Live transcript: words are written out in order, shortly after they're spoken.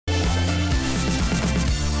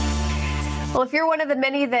Well, if you're one of the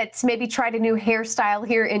many that's maybe tried a new hairstyle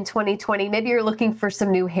here in 2020, maybe you're looking for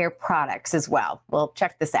some new hair products as well. Well,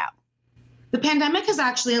 check this out. The pandemic has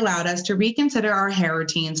actually allowed us to reconsider our hair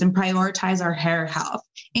routines and prioritize our hair health,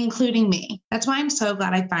 including me. That's why I'm so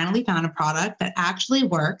glad I finally found a product that actually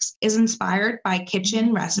works, is inspired by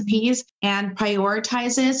kitchen recipes, and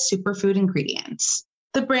prioritizes superfood ingredients.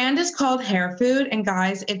 The brand is called Hair Food, and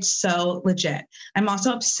guys, it's so legit. I'm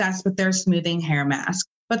also obsessed with their smoothing hair mask.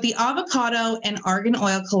 But the avocado and argan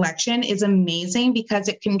oil collection is amazing because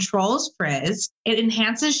it controls frizz, it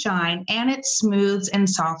enhances shine, and it smooths and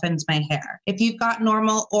softens my hair. If you've got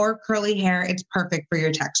normal or curly hair, it's perfect for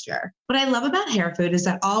your texture. What I love about Hair Food is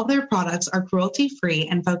that all of their products are cruelty-free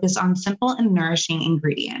and focus on simple and nourishing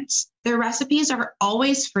ingredients. Their recipes are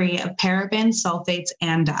always free of parabens, sulfates,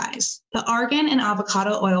 and dyes. The argan and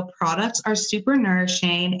avocado oil products are super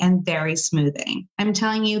nourishing and very smoothing. I'm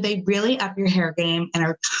telling you, they really up your hair game and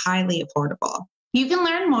are highly affordable. You can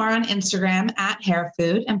learn more on Instagram at Hair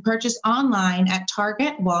Food and purchase online at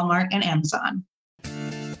Target, Walmart, and Amazon.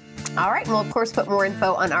 All right, we'll of course put more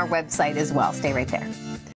info on our website as well. Stay right there.